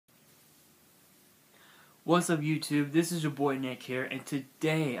What's up, YouTube? This is your boy Nick here, and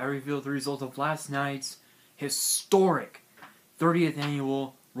today I reveal the results of last night's historic 30th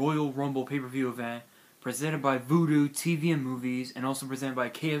annual Royal Rumble pay-per-view event presented by VUDU TV and Movies, and also presented by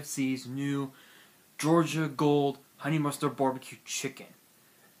KFC's new Georgia Gold Honey Mustard Barbecue Chicken.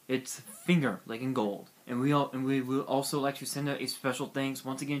 It's finger-licking gold, and we will also like to send out a special thanks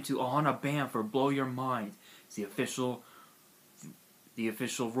once again to OHANA BAM for Blow Your Mind. It's the official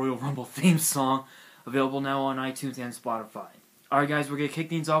Royal Rumble theme song, available now on iTunes and Spotify. Alright guys, we're going to kick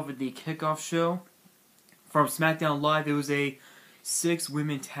things off with the kickoff show. From SmackDown Live, it was a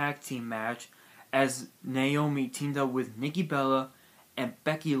 6-women tag team match as Naomi teamed up with Nikki Bella and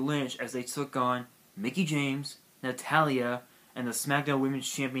Becky Lynch as they took on Mickie James, Natalya, and the SmackDown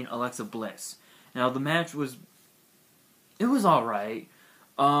Women's Champion Alexa Bliss. Now the match was alright.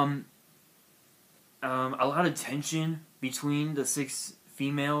 A lot of tension between the 6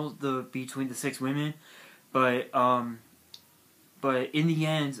 females, between the 6 women, but in the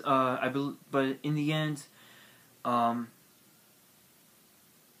end,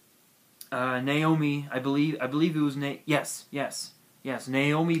 Naomi, I believe it was yes,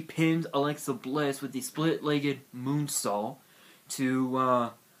 Naomi pinned Alexa Bliss with the split-legged moonsault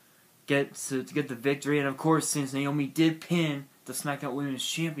to get the victory. And of course, since Naomi did pin the SmackDown Women's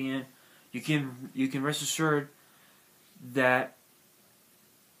Champion, you can rest assured that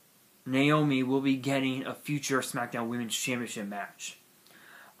Naomi will be getting a future SmackDown Women's Championship match.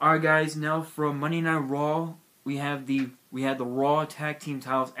 Alright guys, now from Monday Night Raw, we had the Raw Tag Team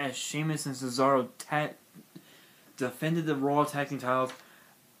titles as Sheamus and Cesaro defended the Raw Tag Team titles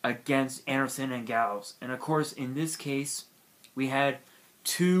against Anderson and Gallows. And of course, in this case, we had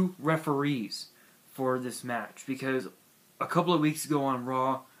 2 referees for this match, because a couple of weeks ago on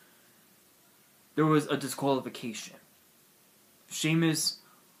Raw, there was a disqualification. Sheamus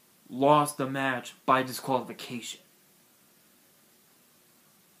lost the match by disqualification.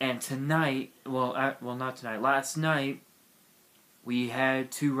 And tonight, not tonight, last night, we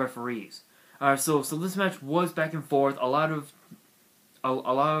had 2 referees. So this match was back and forth. A lot of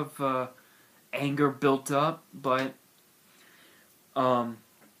anger built up, but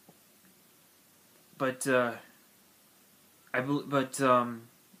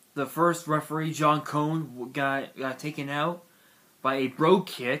the first referee, John Cone, got taken out by a bro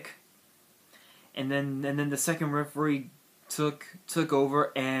kick, and then the second referee took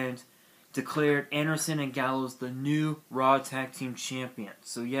over and declared Anderson and Gallows the new Raw Tag Team Champions.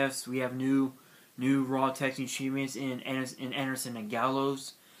 So yes, we have new Raw Tag Team Champions in Anderson and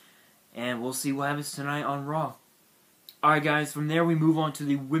Gallows, and we'll see what happens tonight on Raw. Alright guys, from there we move on to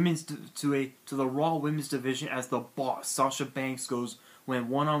the the Raw Women's Division, as the Boss, Sasha Banks, went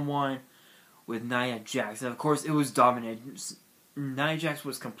one-on-one with Nia Jax. And of course, it was dominant. Nia Jax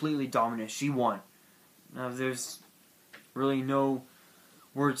was completely dominant. She won. Now, there's really no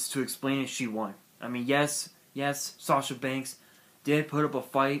words to explain it. She won. I mean, yes, Sasha Banks did put up a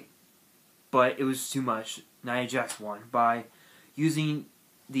fight, but it was too much. Nia Jax won by using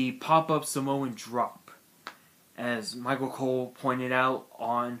the pop-up Samoan drop, as Michael Cole pointed out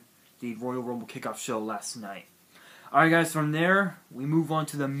on the Royal Rumble kickoff show last night. Alright guys, from there, we move on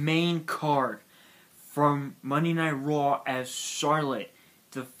to the main card from Monday Night Raw, as Charlotte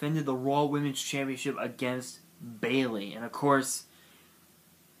defended the Raw Women's Championship against Bayley. And of course,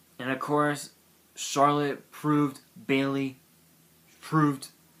 Charlotte proved Bayley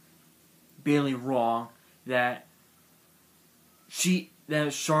wrong, that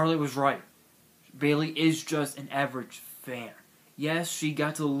Charlotte was right. Bayley is just an average fan. Yes, Bayley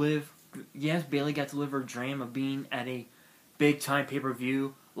got to live her dream of being at a big-time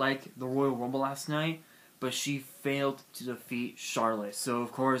pay-per-view like the Royal Rumble last night, but she failed to defeat Charlotte. So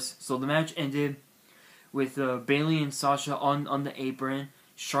the match ended with Bayley and Sasha on the apron.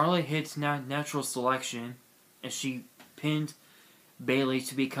 Charlotte hits natural selection, and she pinned Bayley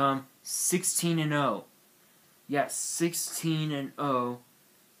to become 16-0. Yes, 16-0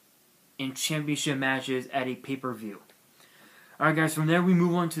 in championship matches at a pay-per-view. Alright guys, from there we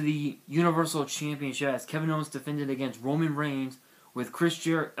move on to the Universal Championship, as Kevin Owens defended against Roman Reigns with Chris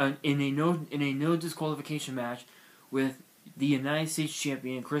Jericho in a no disqualification match, with the United States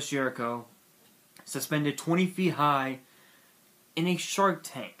Champion Chris Jericho suspended 20 feet high in a shark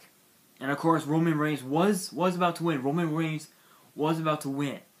tank. And of course, Roman Reigns was about to win. Roman Reigns was about to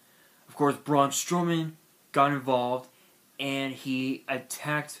win. Of course, Braun Strowman got involved, and he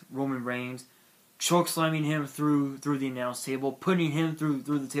attacked Roman Reigns, chokeslamming him through the announce table, putting him through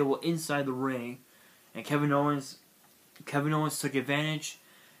the table inside the ring. And Kevin Owens took advantage,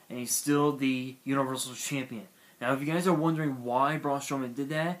 and he's still the Universal Champion. Now, if you guys are wondering why Braun Strowman did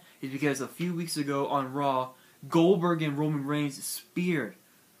that, it's because a few weeks ago on Raw, Goldberg and Roman Reigns speared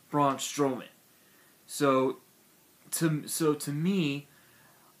Braun Strowman. So to me,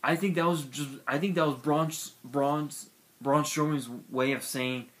 I think that was Braun Strowman's way of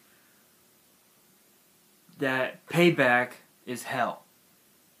saying that payback is hell.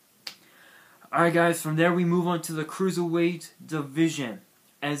 Alright guys, from there we move on to the Cruiserweight division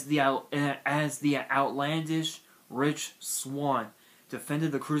as the outlandish Rich Swann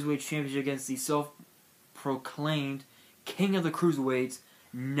defended the Cruiserweight Championship against the self-proclaimed King of the Cruiserweights,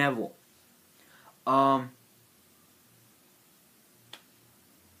 Neville.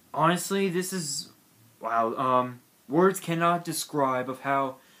 Honestly, this is wow. Words cannot describe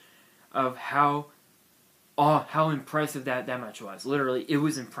how impressive that match was. Literally, it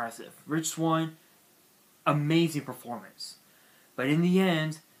was impressive. Rich Swann, amazing performance. But in the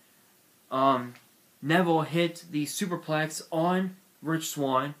end, Neville hit the superplex on Rich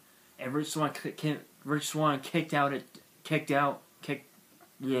Swann, and Rich Swann kicked out.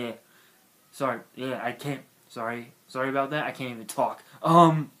 Yeah, sorry. Yeah, I can't. Sorry about that. I can't even talk.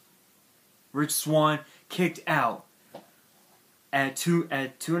 Rich Swann kicked out at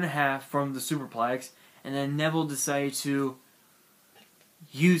 2.5 from the superplex, and then Neville decided to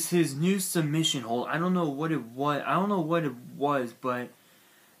use his new submission hold. I don't know what it was, but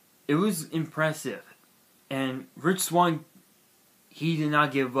it was impressive. And Rich Swann, he did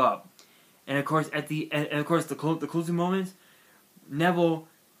not give up. And of course, the closing moments, Neville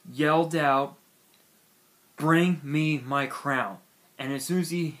yelled out, "Bring me my crown!" And as soon as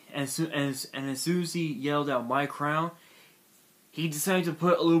he yelled out "my crown," he decided to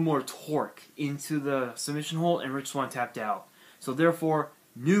put a little more torque into the submission hold, and Rich Swann tapped out. So therefore,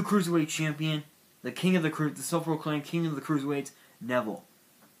 new Cruiserweight champion, the self-proclaimed King of the Cruiserweights, Neville.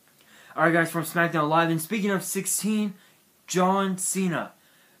 Alright guys, from SmackDown Live, and speaking of 16, John Cena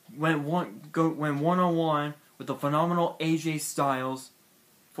went one-on-one with the phenomenal AJ Styles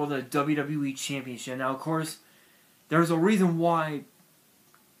for the WWE Championship. Now, of course, there's a reason why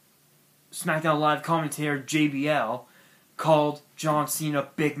SmackDown Live commentator JBL called John Cena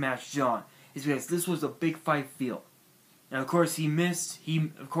Big Match John. It's because this was a big fight field. Now, of course, the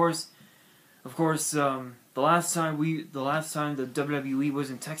last time the WWE was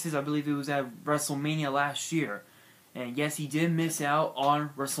in Texas, I believe it was at WrestleMania last year. And yes, he did miss out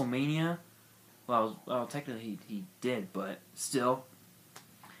on WrestleMania. Well, technically he did, but still.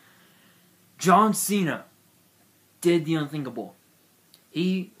 John Cena did the unthinkable.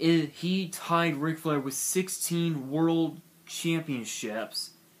 He tied Ric Flair with 16 world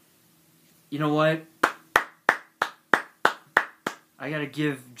championships. You know what? I gotta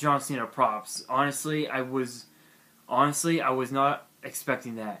give John Cena props. Honestly, I was not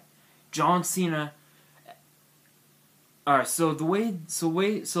expecting that. John Cena. Alright, so the way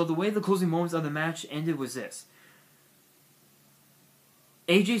the closing moments of the match ended was this.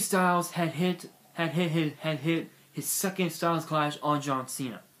 AJ Styles had hit his second Styles Clash on John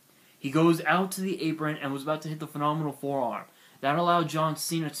Cena. He goes out to the apron and was about to hit the phenomenal forearm. That allowed John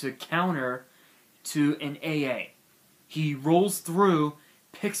Cena to counter to an AA. He rolls through,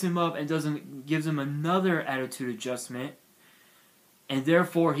 picks him up, and gives him another attitude adjustment, and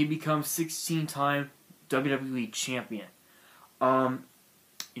therefore he becomes 16-time WWE champion.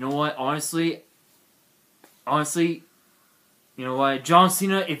 You know what? Honestly, you know what? John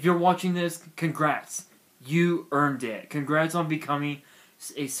Cena, if you're watching this, congrats. You earned it. Congrats on becoming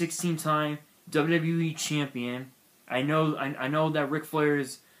a 16-time WWE champion. I know that Ric Flair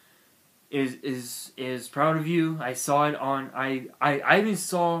is proud of you. I saw it on. I even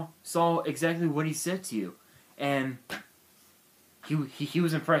saw exactly what he said to you, and he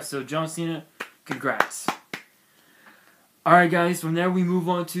was impressed. So John Cena, congrats. Alright guys, from there we move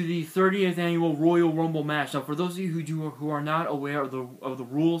on to the 30th annual Royal Rumble match. Now for those of you who are not aware of the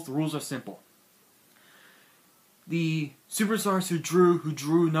rules are simple. The superstars who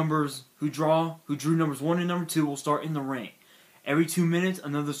drew numbers 1 and number 2 will start in the ring. Every 2 minutes,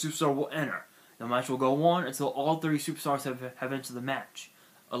 another superstar will enter. The match will go on until all 30 superstars have entered the match.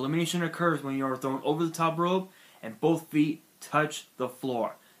 Elimination occurs when you are thrown over the top rope and both feet touch the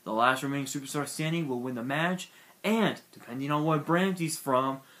floor. The last remaining superstar standing will win the match, and depending on what branch he's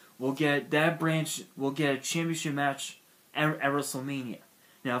from, will get a championship match at WrestleMania.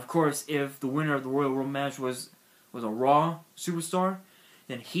 Now, of course, if the winner of the Royal Rumble match was a Raw superstar,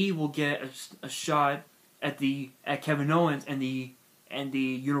 then he will get a shot at Kevin Owens and the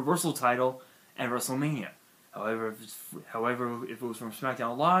Universal title at WrestleMania. However, if it was from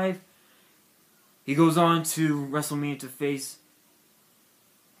SmackDown Live, he goes on to WrestleMania to face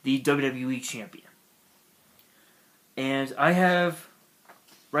the WWE champion. And I have,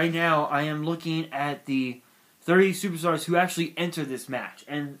 right now, I am looking at the 30 superstars who actually entered this match.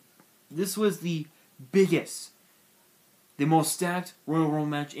 And this was the biggest, the most stacked Royal Rumble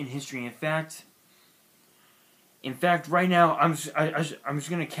match in history. In fact, right now, I'm just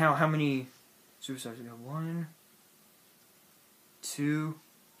going to count how many superstars we got. 1, 2,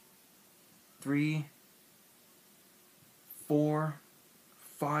 3, 4,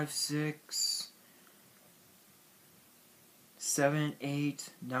 5, 6, 7, 8,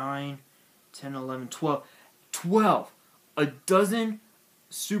 9, 10, 11, 12. 12. A dozen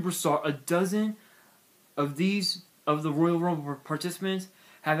of the Royal Rumble participants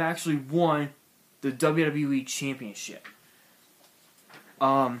have actually won the WWE Championship.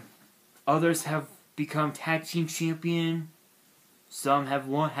 Others have become tag team champion. Some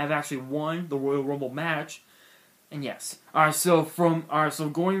have actually won the Royal Rumble match. And yes. So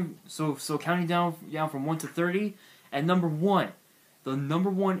counting down from 1 to 30, at number 1, the number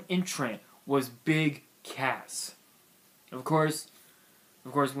 1 entrant was Big Cass. Of course,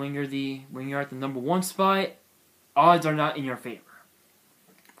 when you're at the number 1 spot, odds are not in your favor.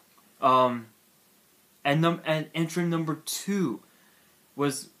 And entrant number 2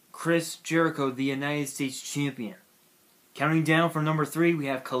 was Chris Jericho, the United States Champion. Counting down from number 3, we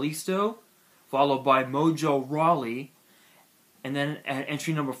have Kalisto, followed by Mojo Rawley, and then at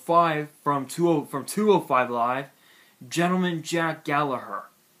entry number 5 from 205 Live, Gentleman Jack Gallagher.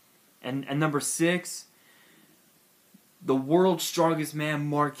 And number 6, the world's strongest man,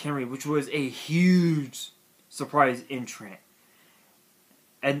 Mark Henry, which was a huge surprise entrant.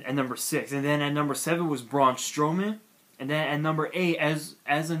 And number 6. And then at number 7 was Braun Strowman. And then at number 8, as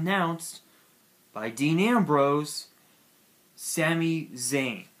announced by Dean Ambrose, Sami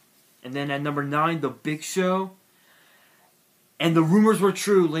Zayn. And then at number 9, The Big Show. And the rumors were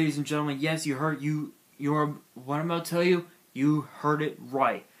true, ladies and gentlemen. Yes, what I'm about to tell you, you heard it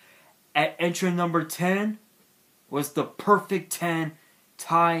right. At entrant number 10 was the Perfect 10,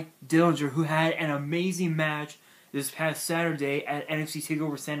 Ty Dillinger, who had an amazing match this past Saturday at NXT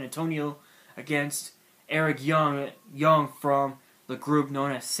TakeOver San Antonio against Eric Young from the group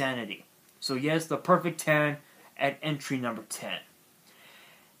known as Sanity. So yes, the Perfect 10 at entry number 10.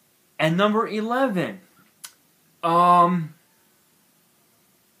 And number 11,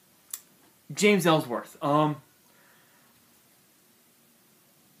 James Ellsworth.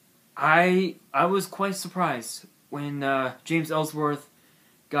 I was quite surprised when James Ellsworth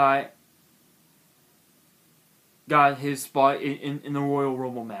got his spot in the Royal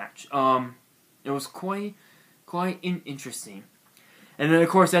Rumble match. It was quite interesting. And then, of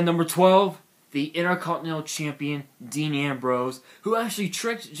course, at number 12, the Intercontinental Champion, Dean Ambrose, who actually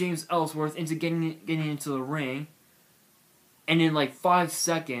tricked James Ellsworth into getting into the ring. And in like 5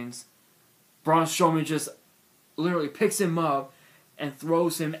 seconds, Braun Strowman just literally picks him up and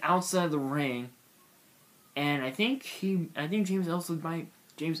throws him outside the ring. And I think James Ellsworth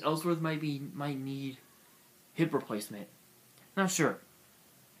might need hip replacement. Not sure.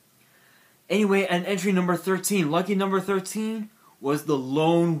 Anyway, at entry number 13, lucky number 13 was the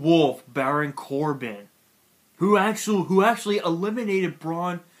Lone Wolf, Baron Corbin, who actually eliminated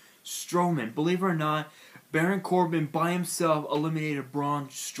Braun Strowman. Believe it or not, Baron Corbin by himself eliminated Braun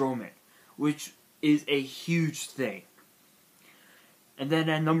Strowman, which is a huge thing. And then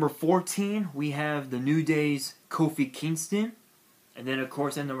at number 14, we have the New Day's Kofi Kingston. And then, of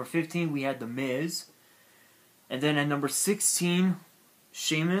course, at number 15, we had The Miz. And then at number 16,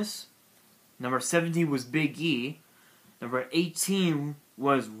 Sheamus. Number 17 was Big E. Number 18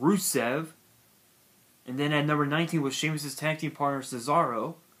 was Rusev. And then at number 19 was Sheamus' tag team partner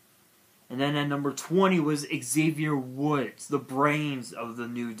Cesaro. And then at number 20 was Xavier Woods, the brains of the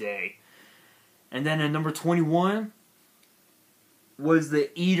New Day. And then at number 21 was the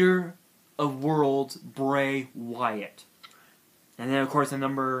Eater of Worlds, Bray Wyatt. And then, of course, at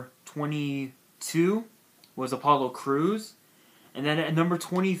number 22 was Apollo Crews. And then at number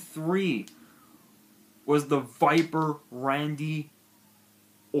 23 was the Viper, Randy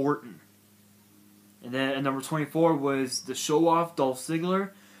Orton. And then at number 24 was the show-off, Dolph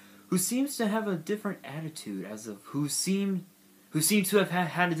Ziggler, who seems to have a different attitude who seemed to have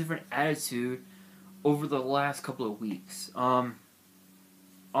had a different attitude over the last couple of weeks.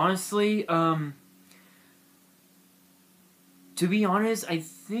 Honestly, to be honest, I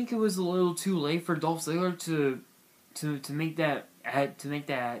think it was a little too late for Dolph Ziggler to make that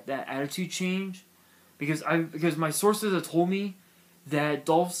attitude change, because my sources have told me that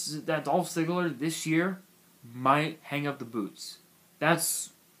Dolph Ziggler this year might hang up the boots.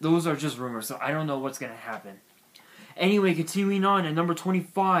 Those are just rumors, so I don't know what's gonna happen. Anyway, continuing on at number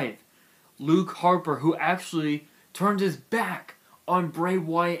 25, Luke Harper, who actually turned his back on Bray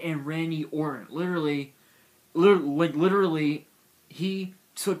Wyatt and Randy Orton. Literally, he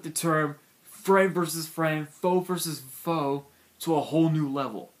took the term friend versus friend, foe versus foe to a whole new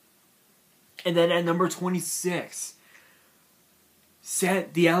level. And then at number 26,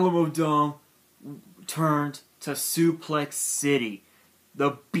 the Alamo Dome turned to Suplex City.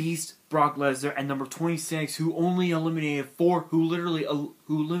 The Beast Brock Lesnar at number 26, who literally eliminated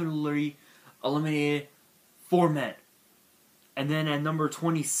 4 men. And then at number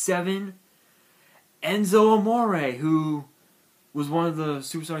 27, Enzo Amore, who was one of the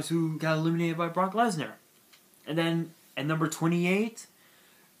superstars who got eliminated by Brock Lesnar. And then at number 28,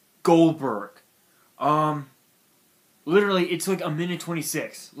 Goldberg. Literally, it took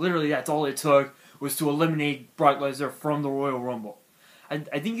 1:26. Literally, that's all it took, was to eliminate Brock Lesnar from the Royal Rumble.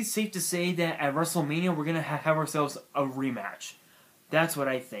 I think it's safe to say that at WrestleMania, we're going to have ourselves a rematch. That's what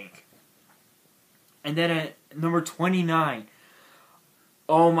I think. And then at number 29,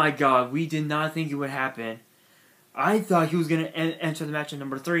 oh my god, we did not think it would happen. I thought he was going to enter the match at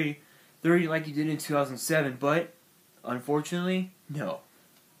number 30 like he did in 2007, but unfortunately, no.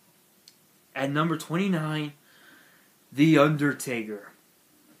 At number 29, The Undertaker,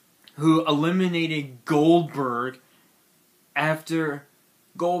 who eliminated Goldberg after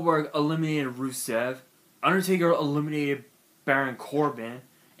Goldberg eliminated Rusev, Undertaker eliminated Baron Corbin,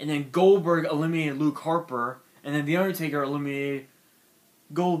 and then Goldberg eliminated Luke Harper, and then The Undertaker eliminated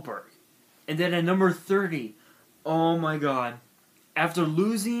Goldberg. And then at number 30, oh my god, after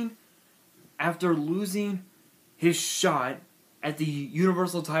losing his shot at the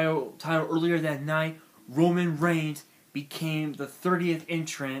Universal title earlier that night, Roman Reigns became the 30th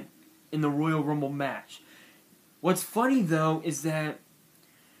entrant in the Royal Rumble match. What's funny though is that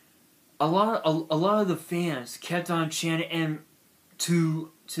a lot of the fans kept on chanting, and to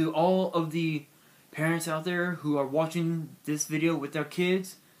all of the parents out there who are watching this video with their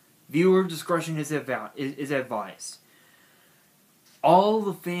kids, viewer discretion is advised. All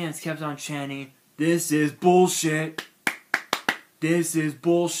the fans kept on chanting, "This is bullshit. This is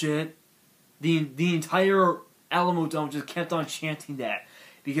bullshit." The entire Alamo Dome just kept on chanting that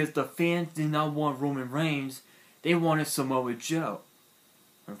because the fans did not want Roman Reigns. They wanted Samoa Joe.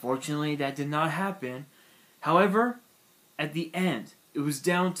 Unfortunately, that did not happen. However, at the end, it was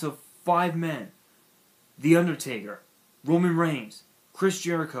down to 5 men. The Undertaker, Roman Reigns, Chris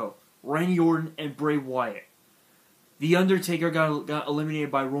Jericho, Randy Orton, and Bray Wyatt. The Undertaker got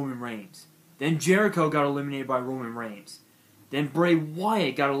eliminated by Roman Reigns. Then Jericho got eliminated by Roman Reigns. Then Bray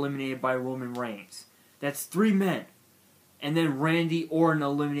Wyatt got eliminated by Roman Reigns. That's 3 men. And then Randy Orton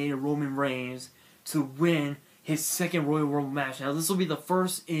eliminated Roman Reigns to win his second Royal Rumble match. Now, this will be the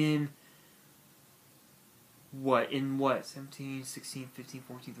first in 17, 16, 15,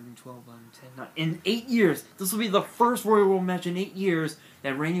 14, 13, 12, 11, 10, 9. In 8 years. This will be the first Royal Rumble match in 8 years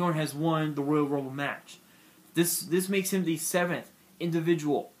that Randy Orton has won the Royal Rumble match. This makes him the 7th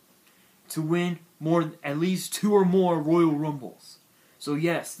individual to win at least 2 or more Royal Rumbles. So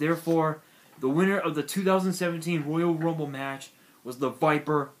yes, therefore, the winner of the 2017 Royal Rumble match was the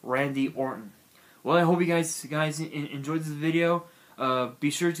Viper, Randy Orton. Well, I hope you guys enjoyed this video. Be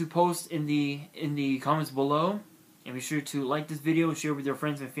sure to post in the comments below, and be sure to like this video and share with your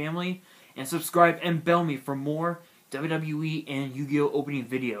friends and family, and subscribe and bell me for more WWE and Yu-Gi-Oh opening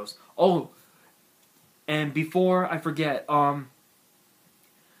videos. Oh, and before I forget, to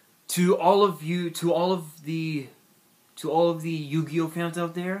all of the Yu-Gi-Oh fans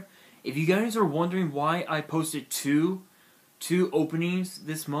out there, if you guys are wondering why I posted two openings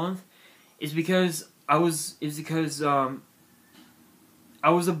this month, it's because I was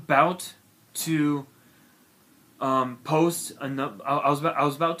about to post another. I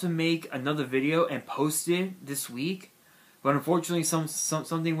was about to make another video and post it this week, but unfortunately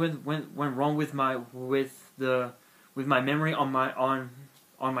something went wrong with my memory on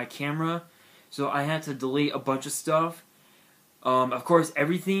my camera, so I had to delete a bunch of stuff. Of course,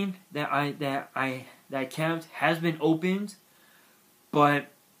 everything that I kept has been opened, but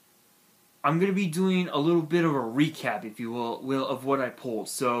I'm gonna be doing a little bit of a recap, if you will, of what I pulled.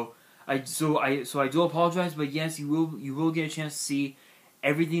 So I do apologize, but yes, you will get a chance to see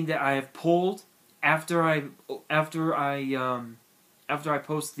everything that I have pulled after I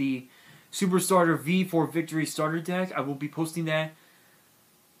post the Super Starter V4 Victory Starter Deck. I will be posting that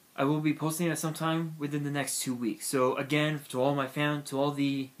sometime within the next 2 weeks. So again, to all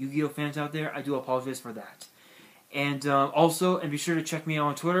the Yu-Gi-Oh fans out there, I do apologize for that. And be sure to check me out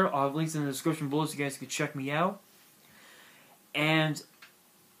on Twitter. I'll have links in the description below so you guys can check me out. And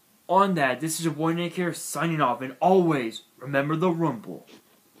on that, this is your boy Nick here signing off. And always remember the Rumble.